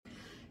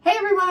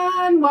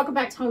everyone, welcome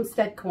back to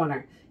Homestead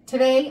Corner.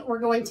 Today we're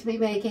going to be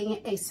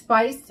making a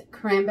spiced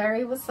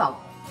cranberry wassail.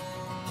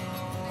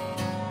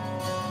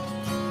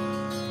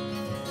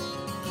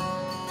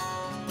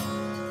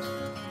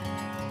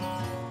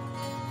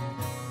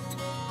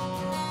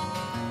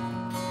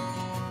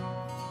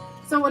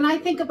 So when I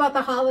think about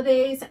the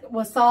holidays,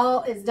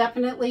 wassail is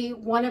definitely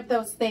one of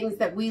those things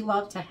that we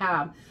love to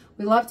have.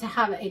 We love to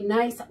have a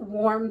nice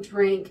warm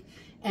drink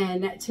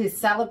and to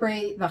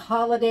celebrate the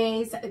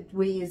holidays.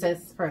 We use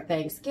this for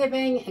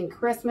Thanksgiving and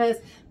Christmas.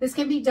 This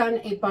can be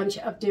done a bunch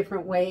of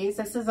different ways.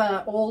 This is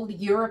an old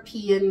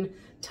European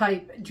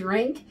type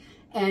drink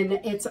and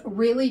it's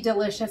really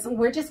delicious. And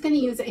we're just going to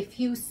use a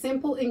few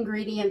simple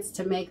ingredients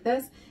to make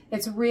this.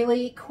 It's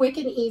really quick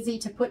and easy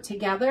to put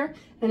together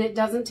and it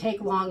doesn't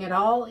take long at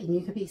all. And you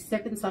could be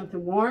sipping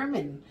something warm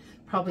in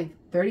probably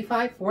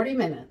 35-40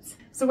 minutes.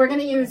 So we're going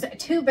to use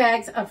 2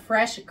 bags of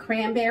fresh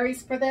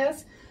cranberries for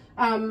this.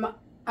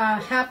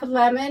 Half a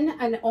lemon,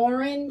 an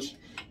orange,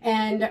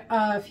 and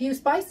a few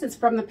spices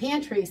from the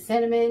pantry.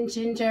 Cinnamon,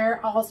 ginger,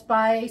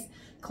 allspice,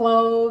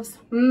 cloves.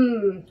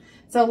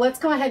 So let's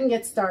go ahead and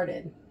get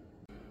started.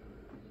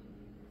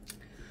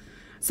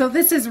 So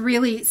this is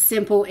really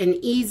simple and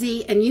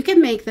easy, and you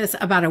can make this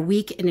about a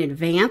week in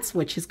advance,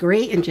 which is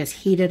great, and just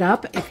heat it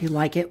up if you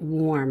like it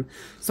warm.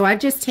 So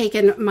I've just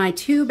taken my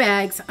 2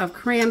 bags of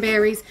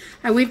cranberries,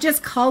 and we've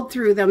just culled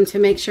through them to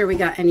make sure we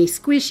got any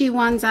squishy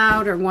ones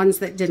out or ones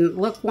that didn't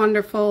look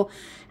wonderful.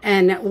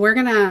 And we're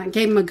gonna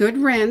give them a good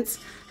rinse,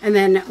 and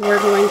then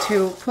we're going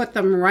to put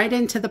them right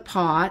into the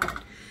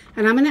pot.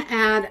 And I'm gonna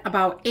add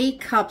about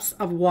 8 cups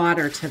of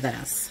water to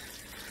this,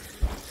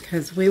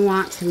 because we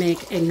want to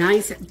make a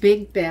nice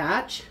big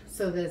batch.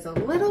 So there's a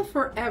little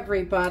for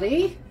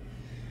everybody.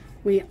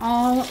 We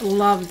all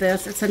love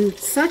this.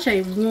 It's such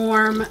a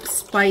warm,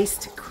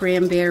 spiced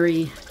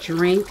cranberry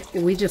drink.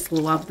 We just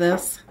love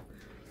this.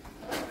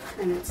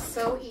 And it's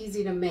so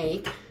easy to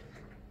make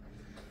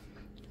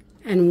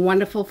and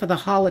wonderful for the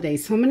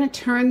holidays. So I'm gonna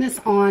turn this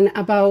on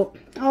about,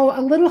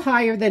 a little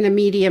higher than a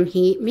medium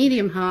heat,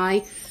 medium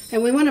high.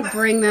 And we wanna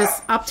bring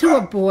this up to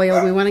a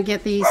boil. We wanna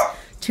get these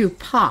to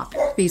pop,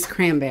 these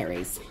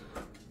cranberries.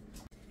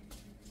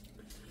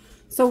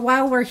 So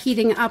while we're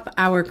heating up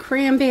our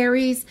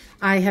cranberries,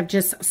 I have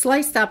just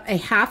sliced up a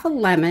half a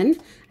lemon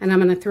and I'm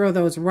gonna throw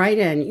those right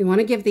in. You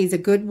wanna give these a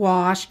good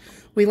wash.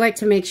 We like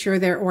to make sure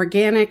they're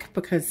organic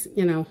because,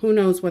 you know, who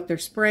knows what they're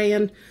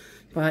spraying,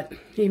 but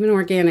even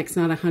organic's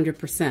not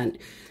 100%.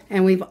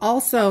 And we've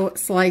also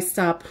sliced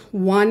up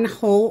 1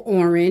 whole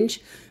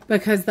orange,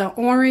 because the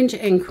orange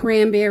and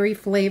cranberry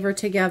flavor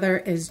together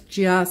is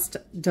just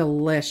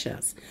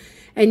delicious.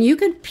 And you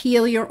could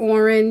peel your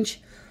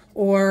orange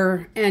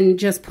and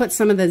just put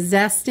some of the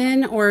zest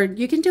in, or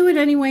you can do it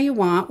any way you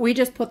want. We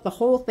just put the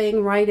whole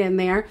thing right in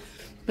there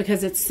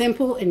because it's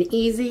simple and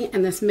easy,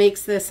 and this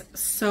makes this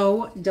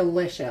so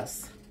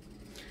delicious.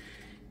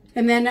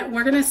 And then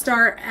we're gonna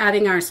start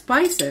adding our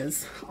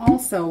spices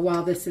also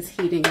while this is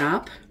heating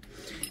up.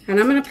 And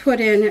I'm gonna put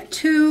in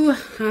 2,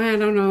 I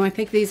don't know, I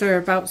think these are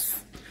about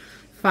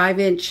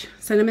 5-inch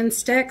cinnamon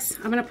sticks.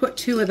 I'm gonna put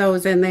 2 of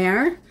those in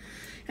there.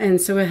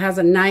 And so it has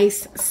a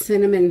nice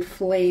cinnamon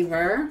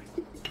flavor.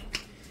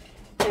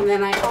 And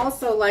then I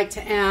also like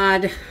to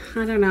add,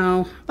 I don't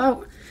know,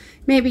 about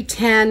maybe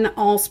 10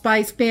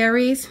 allspice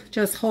berries,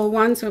 just whole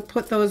ones. So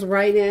put those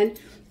right in.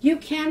 You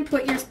can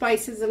put your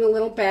spices in a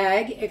little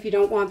bag if you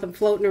don't want them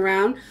floating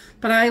around,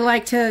 but I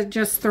like to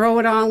just throw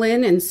it all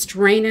in and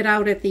strain it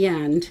out at the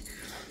end.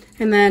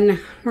 And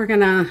then we're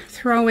gonna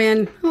throw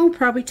in,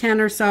 probably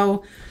 10 or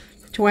so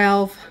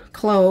 12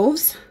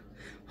 cloves,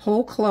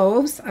 whole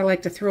cloves. I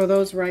like to throw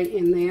those right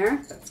in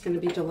there. That's going to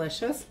be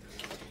delicious.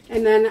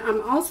 And then I'm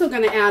also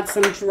going to add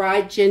some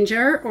dried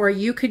ginger, or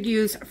you could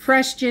use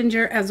fresh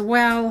ginger as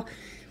well.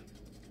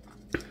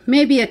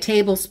 Maybe a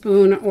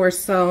tablespoon or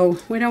so.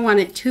 We don't want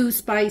it too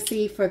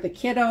spicy for the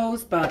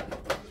kiddos,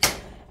 but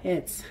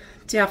it's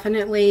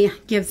definitely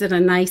gives it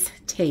a nice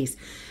taste.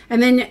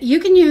 And then you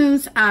can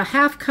use a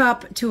 ½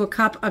 cup to a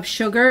cup of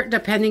sugar,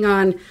 depending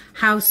on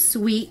how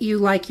sweet you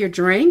like your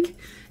drink.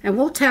 And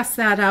we'll test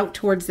that out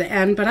towards the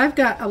end, but I've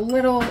got a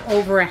little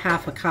over a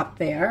 ½ cup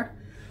there.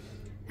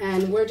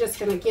 And we're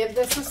just gonna give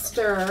this a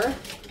stir.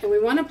 And we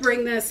wanna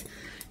bring this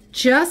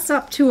just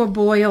up to a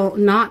boil,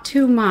 not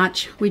too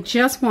much. We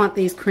just want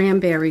these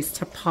cranberries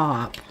to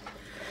pop.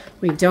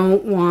 We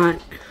don't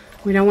want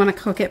to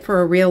cook it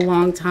for a real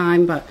long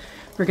time, but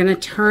we're gonna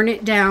turn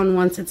it down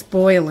once it's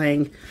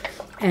boiling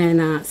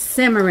and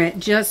simmer it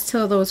just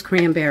till those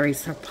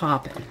cranberries are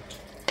popping.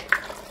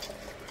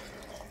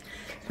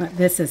 But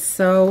this is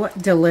so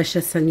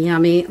delicious and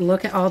yummy.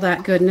 Look at all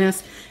that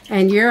goodness.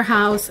 And your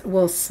house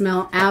will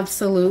smell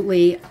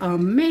absolutely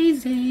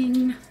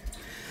amazing.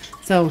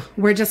 So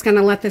we're just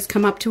gonna let this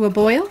come up to a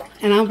boil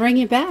and I'll bring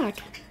you back.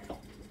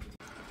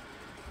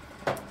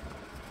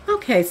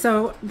 Okay,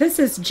 so this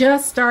is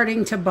just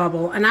starting to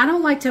bubble, and I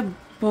don't like to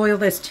boil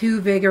this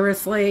too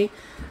vigorously.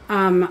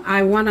 I'm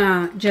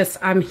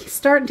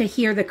starting to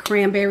hear the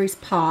cranberries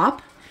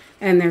pop,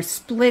 and they're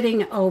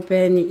splitting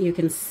open. You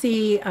can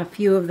see a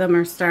few of them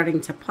are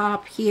starting to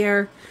pop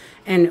here,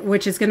 and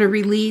which is going to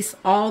release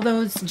all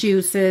those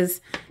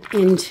juices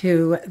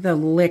into the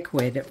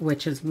liquid,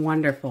 which is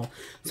wonderful.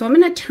 So I'm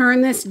going to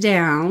turn this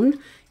down,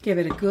 give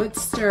it a good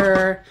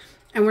stir,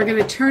 and we're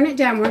going to turn it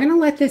down. We're going to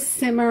let this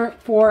simmer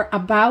for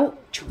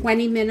about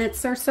 20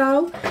 minutes or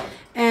so,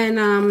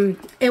 and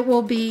it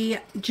will be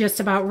just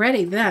about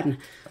ready then.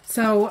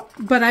 So,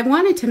 but I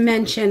wanted to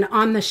mention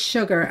on the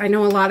sugar, I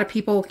know a lot of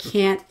people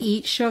can't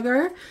eat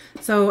sugar,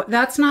 so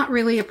that's not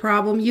really a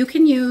problem. You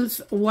can use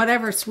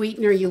whatever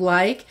sweetener you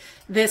like.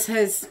 This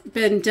has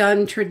been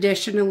done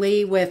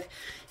traditionally with,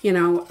 you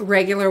know,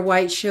 regular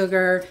white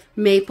sugar,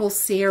 maple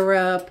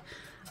syrup.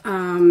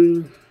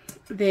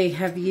 They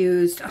have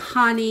used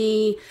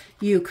honey.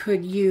 You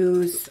could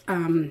use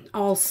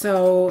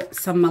also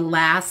some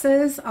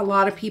molasses. A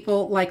lot of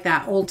people like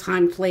that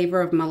old-time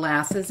flavor of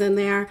molasses in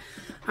there.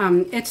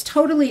 It's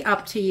totally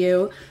up to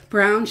you.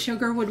 Brown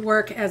sugar would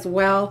work as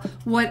well.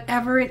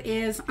 Whatever it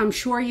is, I'm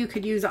sure you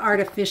could use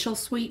artificial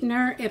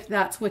sweetener if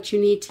that's what you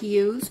need to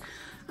use.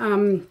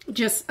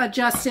 Just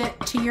adjust it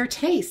to your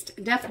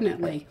taste,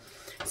 definitely.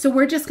 So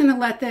we're just going to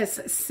let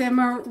this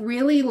simmer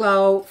really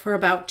low for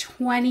about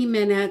 20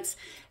 minutes,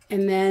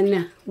 and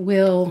then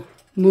we'll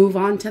move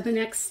on to the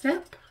next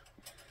step.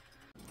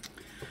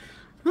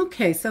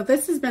 Okay, so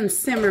this has been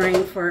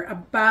simmering for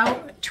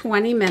about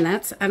 20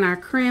 minutes, and our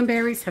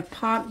cranberries have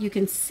popped. You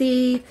can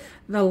see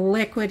the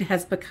liquid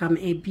has become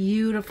a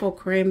beautiful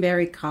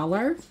cranberry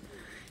color.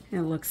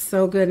 It looks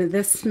so good.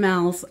 This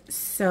smells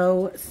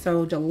so,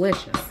 so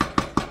delicious.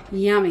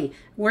 Yummy.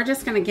 We're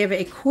just going to give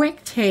it a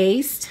quick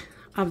taste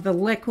of the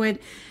liquid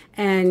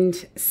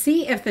and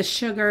see if the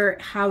sugar,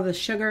 how the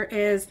sugar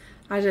is.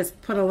 I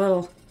just put a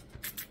little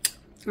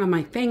on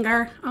my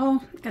finger.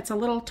 Oh, it's a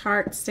little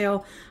tart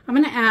still. I'm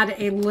going to add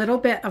a little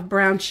bit of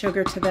brown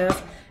sugar to this,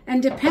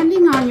 and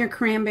depending on your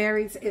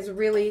cranberries is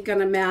really going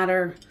to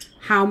matter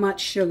how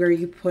much sugar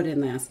you put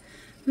in this.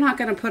 I'm not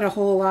going to put a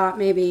whole lot,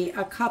 maybe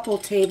a couple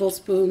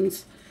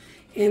tablespoons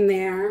in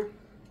there.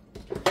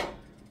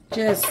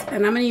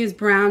 And I'm going to use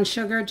brown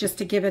sugar just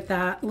to give it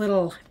that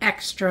little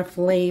extra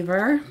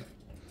flavor.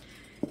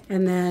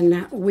 And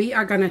then we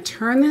are going to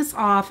turn this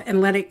off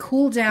and let it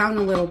cool down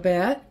a little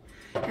bit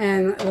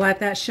and let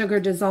that sugar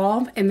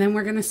dissolve, and then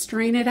we're going to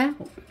strain it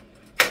out.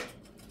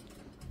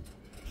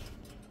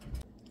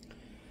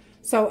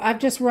 So I've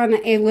just run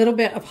a little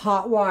bit of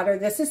hot water.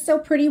 This is still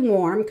pretty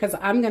warm because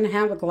I'm going to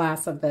have a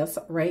glass of this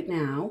right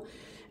now.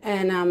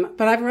 And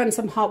but I've run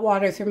some hot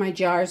water through my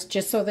jars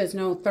just so there's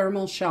no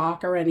thermal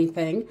shock or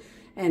anything,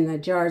 and the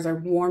jars are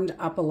warmed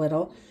up a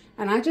little.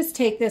 And I just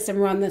take this and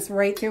run this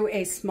right through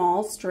a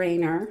small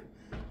strainer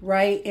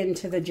right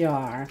into the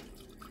jar.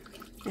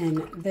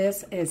 And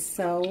this is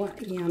so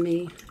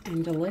yummy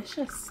and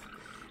delicious.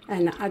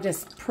 And I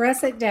just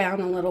press it down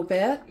a little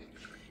bit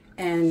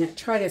and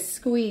try to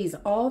squeeze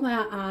all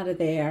that out of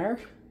there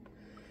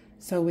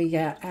so we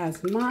get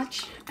as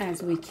much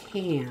as we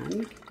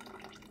can.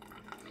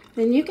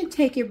 Then you can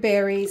take your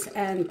berries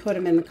and put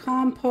them in the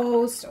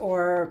compost,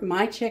 or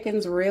my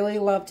chickens really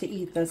love to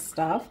eat this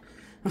stuff.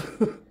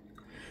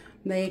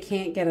 They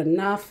can't get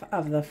enough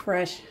of the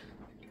fresh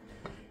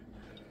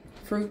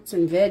fruits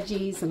and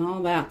veggies and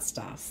all that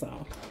stuff.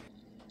 So,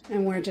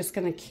 and we're just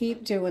going to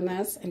keep doing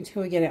this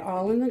until we get it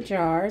all in the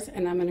jars,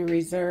 and I'm going to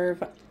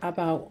reserve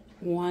about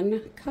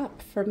 1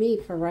 cup for me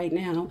for right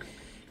now.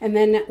 And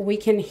then we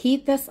can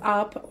heat this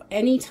up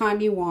anytime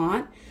you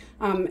want,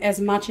 as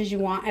much as you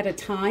want at a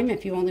time.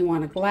 If you only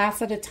want a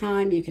glass at a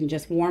time, you can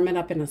just warm it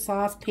up in a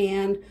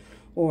saucepan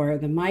or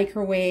the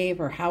microwave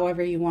or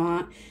however you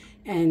want.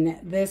 And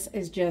this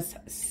is just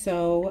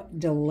so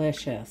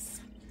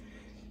delicious.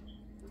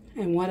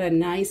 And what a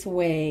nice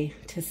way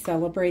to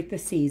celebrate the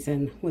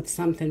season with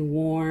something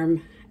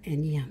warm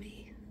and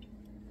yummy.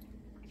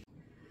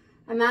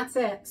 And that's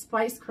it.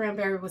 Spiced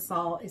cranberry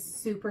wassail is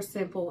super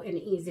simple and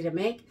easy to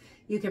make.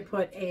 You can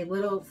put a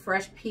little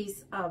fresh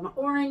piece of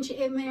orange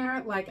in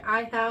there like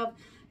I have,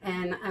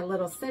 and a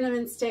little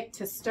cinnamon stick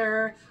to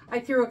stir. I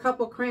threw a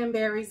couple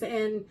cranberries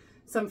in,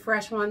 some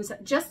fresh ones,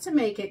 just to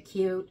make it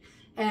cute.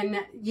 And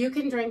you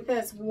can drink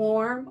this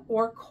warm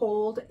or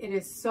cold. It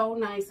is so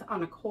nice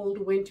on a cold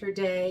winter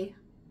day.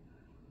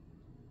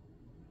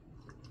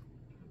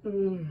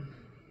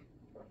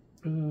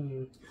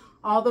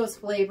 All those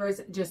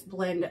flavors just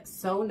blend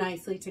so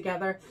nicely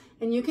together.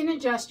 And you can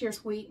adjust your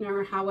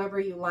sweetener however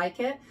you like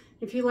it.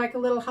 If you like a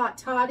little hot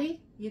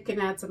toddy, you can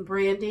add some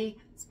brandy,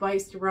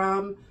 spiced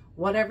rum,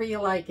 whatever you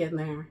like in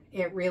there.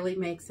 It really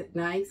makes it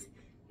nice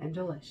and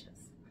delicious.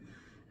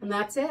 And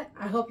that's it.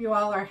 I hope you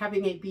all are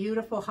having a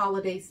beautiful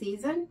holiday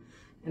season,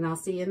 and I'll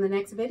see you in the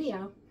next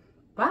video.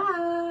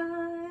 Bye.